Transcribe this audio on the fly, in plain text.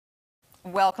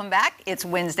Welcome back. It's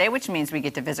Wednesday, which means we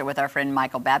get to visit with our friend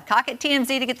Michael Babcock at TMZ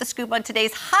to get the scoop on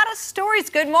today's hottest stories.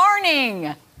 Good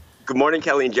morning. Good morning,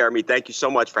 Kelly and Jeremy. Thank you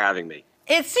so much for having me.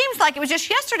 It seems like it was just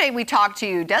yesterday we talked to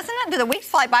you, doesn't it? Do the weeks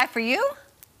fly by for you?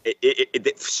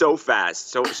 It so fast,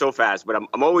 so fast. But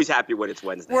I'm always happy when it's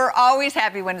Wednesday. We're always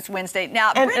happy when it's Wednesday.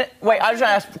 Now, wait, I was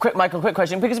going to ask Michael a quick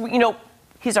question because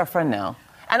he's our friend now,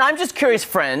 and I'm just curious,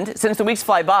 friend. Since the weeks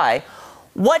fly by,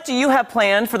 what do you have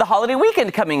planned for the holiday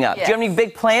weekend coming up? Yes. Do you have any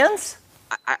big plans?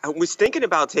 I was thinking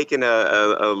about taking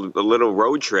a little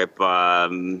road trip.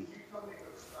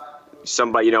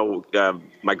 Somebody,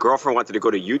 my girlfriend wanted to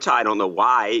go to Utah. I don't know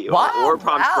why. Or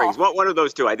Palm Springs. One of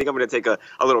those two. I think I'm going to take a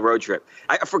little road trip.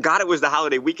 I forgot it was the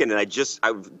holiday weekend, and I just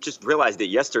realized it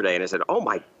yesterday, and I said, oh,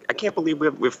 I can't believe we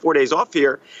have 4 days off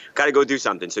here. Got to go do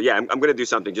something. So, yeah, I'm going to do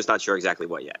something, just not sure exactly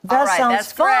what yet. That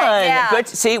sounds fun. Yeah. Good.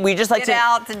 See, we just like get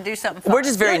out and do something fun. We're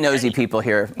just very nosy people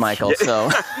here, Michael, so.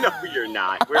 No, you're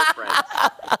not. We're friends.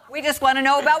 We just want to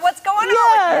know about what's going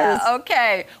on with you.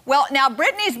 Okay. Well, now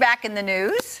Britney's back in the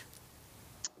news.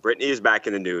 Britney is back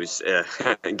in the news.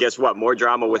 And guess what? More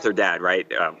drama with her dad,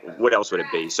 right? What else would it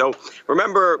be? So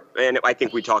remember, and I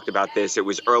think we talked about this, it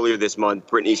was earlier this month,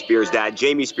 Britney Spears' dad,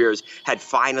 Jamie Spears, had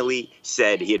finally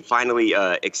said, he had finally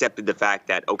accepted the fact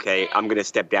that, okay, I'm going to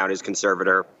step down as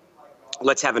conservator.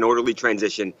 Let's have an orderly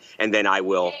transition, and then I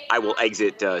will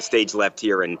exit stage left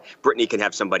here, and Britney can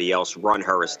have somebody else run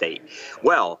her estate.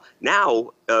 Well,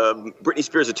 now Britney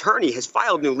Spears' attorney has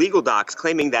filed new legal docs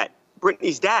claiming that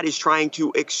Britney's dad is trying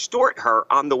to extort her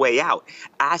on the way out,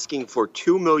 asking for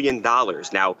 $2 million.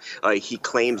 Now, he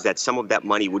claims that some of that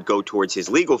money would go towards his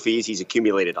legal fees. He's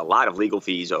accumulated a lot of legal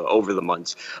fees over the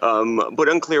months, but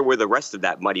unclear where the rest of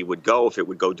that money would go, if it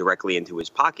would go directly into his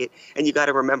pocket. And you got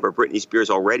to remember, Britney Spears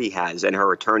already has, and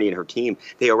her attorney and her team,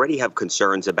 they already have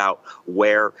concerns about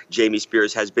where Jamie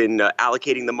Spears has been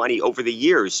allocating the money over the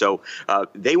years. So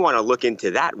they want to look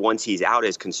into that once he's out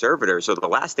as conservator. So the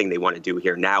last thing they want to do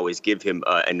here now is give him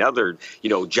another,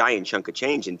 giant chunk of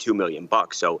change in $2 million.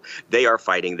 So they are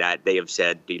fighting that. They have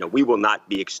said, we will not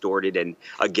be extorted. And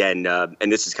again,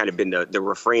 and this has kind of been the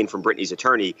refrain from Britney's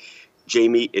attorney,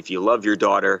 Jamie, if you love your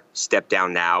daughter, step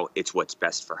down now. It's what's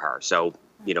best for her. So,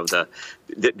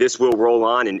 this will roll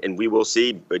on and we will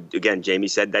see. But again, Jamie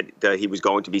said that he was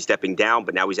going to be stepping down,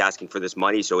 but now he's asking for this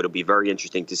money. So it'll be very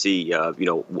interesting to see,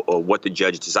 what the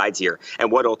judge decides here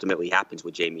and what ultimately happens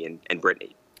with Jamie and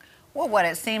Britney. Well, what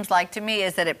it seems like to me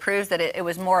is that it proves that it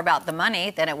was more about the money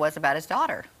than it was about his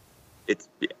daughter. It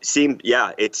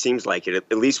seems like it.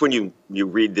 At least when you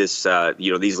read this,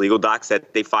 these legal docs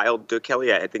that they filed,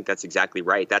 Kelly, I think that's exactly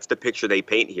right. That's the picture they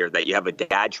paint here, that you have a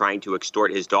dad trying to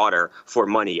extort his daughter for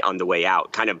money on the way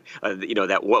out. Kind of,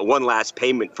 that one last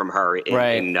payment from her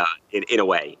in a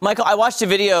way. Michael, I watched a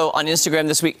video on Instagram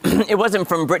this week. It wasn't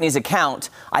from Britney's account.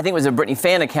 I think it was a Britney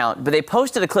fan account, but they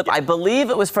posted a clip. I believe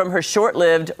it was from her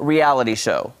short-lived reality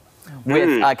show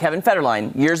with Kevin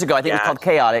Federline years ago. I think it was called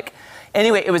Chaotic.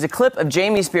 Anyway, it was a clip of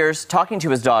Jamie Spears talking to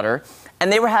his daughter,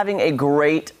 and they were having a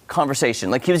great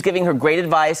conversation. Like, he was giving her great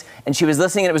advice, and she was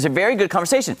listening, and it was a very good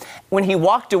conversation. When he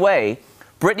walked away,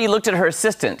 Britney looked at her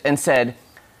assistant and said,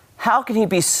 how can he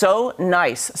be so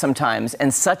nice sometimes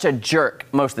and such a jerk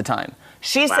most of the time?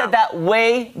 She said that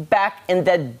way back in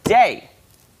the day,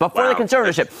 before the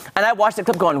conservatorship. And I watched the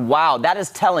clip going, wow, that is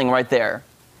telling right there.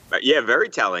 Yeah, very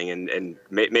telling, and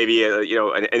maybe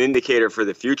an indicator for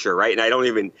the future, right? And I don't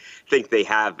even think they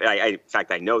have. In fact,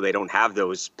 I know they don't have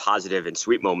those positive and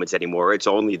sweet moments anymore. It's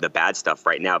only the bad stuff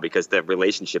right now because the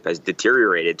relationship has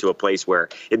deteriorated to a place where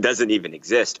it doesn't even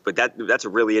exist. But that's a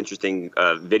really interesting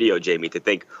video, Jamie, to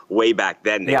think way back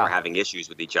then they were having issues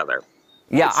with each other.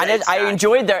 Yeah, I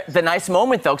enjoyed the nice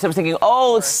moment, though, because I was thinking,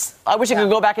 I wish I could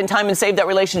go back in time and save that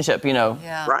relationship,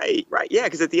 Yeah. Right. Yeah,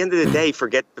 because at the end of the day,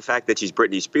 forget the fact that she's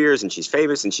Britney Spears and she's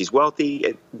famous and she's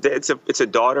wealthy. It's a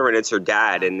daughter and it's her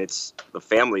dad, and it's a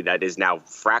family that is now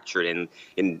fractured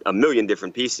in a million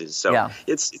different pieces. So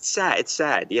it's sad. It's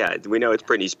sad. Yeah, we know it's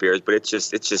Britney Spears, but it's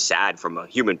just sad from a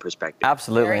human perspective.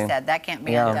 Absolutely. Very sad. That can't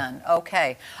be undone.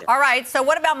 Okay. Yeah. All right. So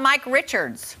what about Mike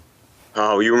Richards?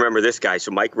 Oh, you remember this guy.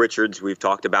 So Mike Richards, we've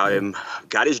talked about him,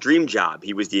 got his dream job.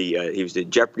 He was the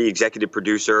Jeopardy executive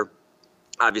producer.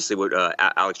 Obviously,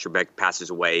 Alex Trebek passes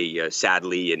away,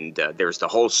 sadly, and there's the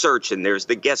whole search, and there's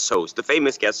the guest host, the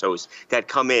famous guest host that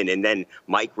come in, and then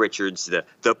Mike Richards,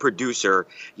 the producer,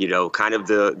 kind of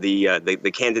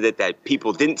the candidate that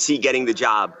people didn't see getting the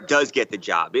job, does get the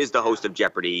job, is the host of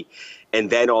Jeopardy. And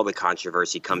then all the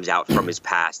controversy comes out from his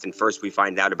past. And first we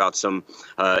find out about an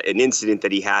incident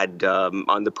that he had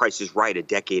on The Price is Right a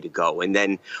decade ago. And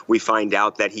then we find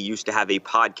out that he used to have a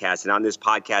podcast. And on this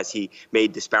podcast, he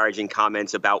made disparaging comments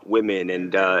comments about women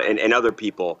and other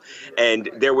people. And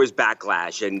there was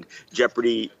backlash, and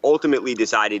Jeopardy ultimately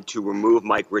decided to remove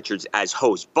Mike Richards as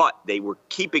host, but they were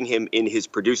keeping him in his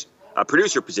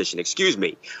producer position, excuse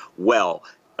me. Well,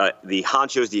 the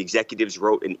honchos, the executives,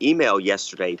 wrote an email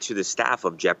yesterday to the staff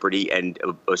of Jeopardy and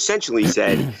essentially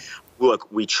said,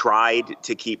 look, we tried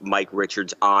to keep Mike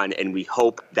Richards on, and we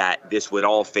hope that this would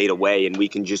all fade away and we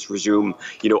can just resume,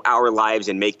 our lives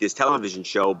and make this television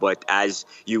show. But as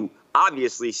you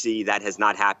obviously see, that has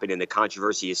not happened, and the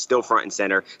controversy is still front and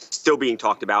center, still being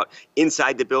talked about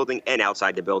inside the building and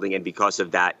outside the building. And because of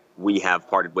that, we have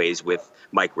parted ways with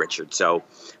Mike Richards. So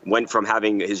went from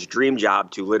having his dream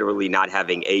job to literally not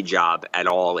having a job at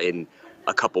all in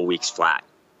a couple weeks flat.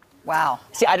 Wow.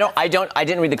 See, I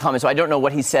didn't read the comments, so I don't know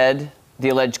what he said, the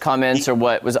alleged comments, or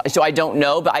what was. So I don't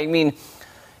know, but I mean,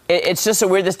 it's just a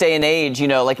weird this day and age,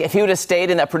 like if he would have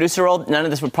stayed in that producer role, none of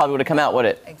this would probably come out, would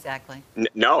it? Exactly.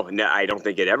 No, I don't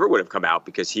think it ever would have come out,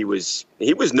 because he was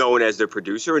known as the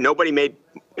producer, and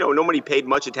nobody paid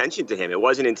much attention to him. It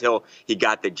wasn't until he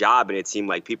got the job and it seemed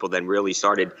like people then really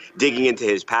started digging into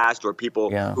his past, or people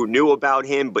who knew about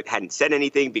him but hadn't said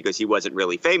anything because he wasn't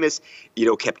really famous,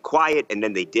 kept quiet, and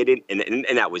then they didn't,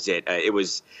 and that was it. It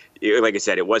was, like I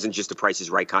said, it wasn't just the Price is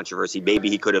Right controversy. Maybe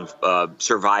he could have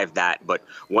survived that, but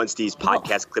once these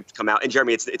podcast clips come out, and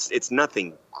Jeremy, it's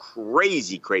nothing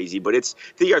crazy, but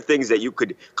they are things that you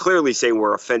could clearly say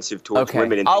were offensive towards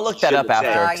women. And I'll look that up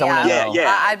after.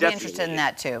 I'd be interested in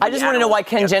that too. I just want to know why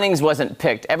Ken Jennings wasn't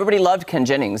picked. Everybody loved Ken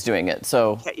Jennings doing it.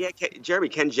 So Jeremy,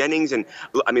 Ken Jennings, and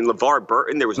LeVar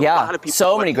Burton. There was a lot of people.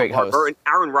 So many great hosts. Burton,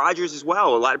 Aaron Rodgers as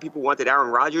well. A lot of people wanted Aaron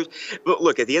Rodgers. But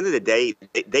look, at the end of the day,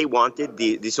 they wanted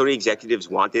the Sony executives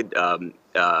wanted Mayim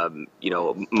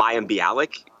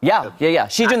Bialik. Yeah.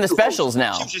 She's doing the specials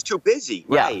now. She was just too busy,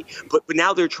 right? But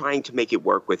now they're trying to make it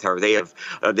work with her. They have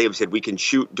said we can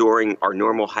shoot during our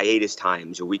normal hiatus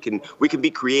times, or we can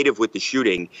be creative with the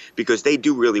shooting, because they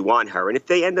do really want her. And if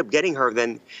they end up getting her,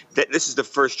 then this is the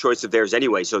first choice of theirs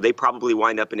anyway. So they probably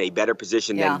wind up in a better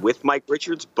position than with Mike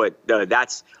Richards. But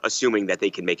that's assuming that they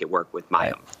can make it work with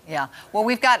Mayim. Yeah. Well,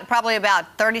 we've got probably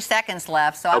about 30 seconds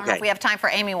left, so I don't know if we have time for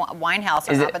Amy Winehouse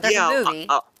or not. But there's a movie.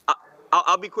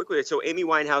 I'll be quick with it. So Amy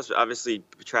Winehouse obviously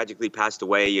tragically passed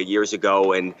away years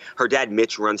ago, and her dad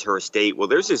Mitch runs her estate. Well,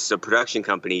 there's this production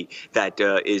company that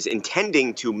is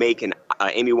intending to make an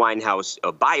Amy Winehouse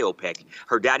biopic.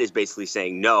 Her dad is basically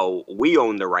saying, no, we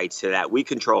own the rights to that. We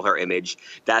control her image.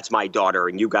 That's my daughter,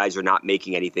 and you guys are not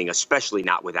making anything, especially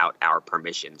not without our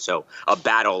permission. So a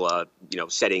battle,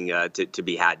 setting to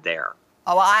be had there.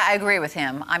 Oh, well, I agree with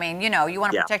him. I mean, you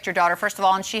want to protect your daughter, first of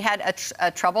all, and she had a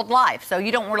troubled life, so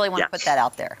you don't really want to put that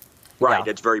out there. Right,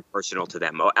 it's very personal to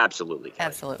them. Oh, absolutely. Kelly.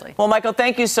 Absolutely. Well, Michael,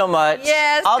 thank you so much.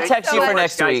 Yes. I'll text you for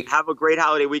next week. Have a great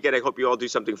holiday weekend. I hope you all do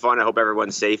something fun. I hope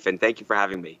everyone's safe, and thank you for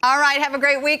having me. All right, have a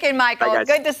great weekend, Michael. Bye, guys.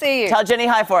 Good to see you. Tell Jenny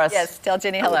hi for us. Yes, tell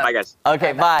Jenny hello. Bye, guys.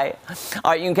 Okay, bye.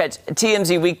 All right, you can catch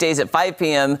TMZ weekdays at 5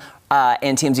 p.m.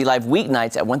 And TMZ Live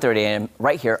weeknights at 1:30 a.m.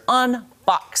 right here on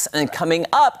Fox. And coming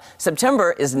up,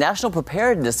 September is National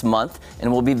Preparedness Month,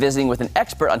 and we'll be visiting with an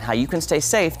expert on how you can stay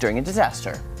safe during a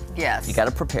disaster. Yes. You got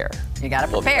to prepare. You got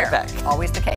to We'll be prepare. right back. Always the case.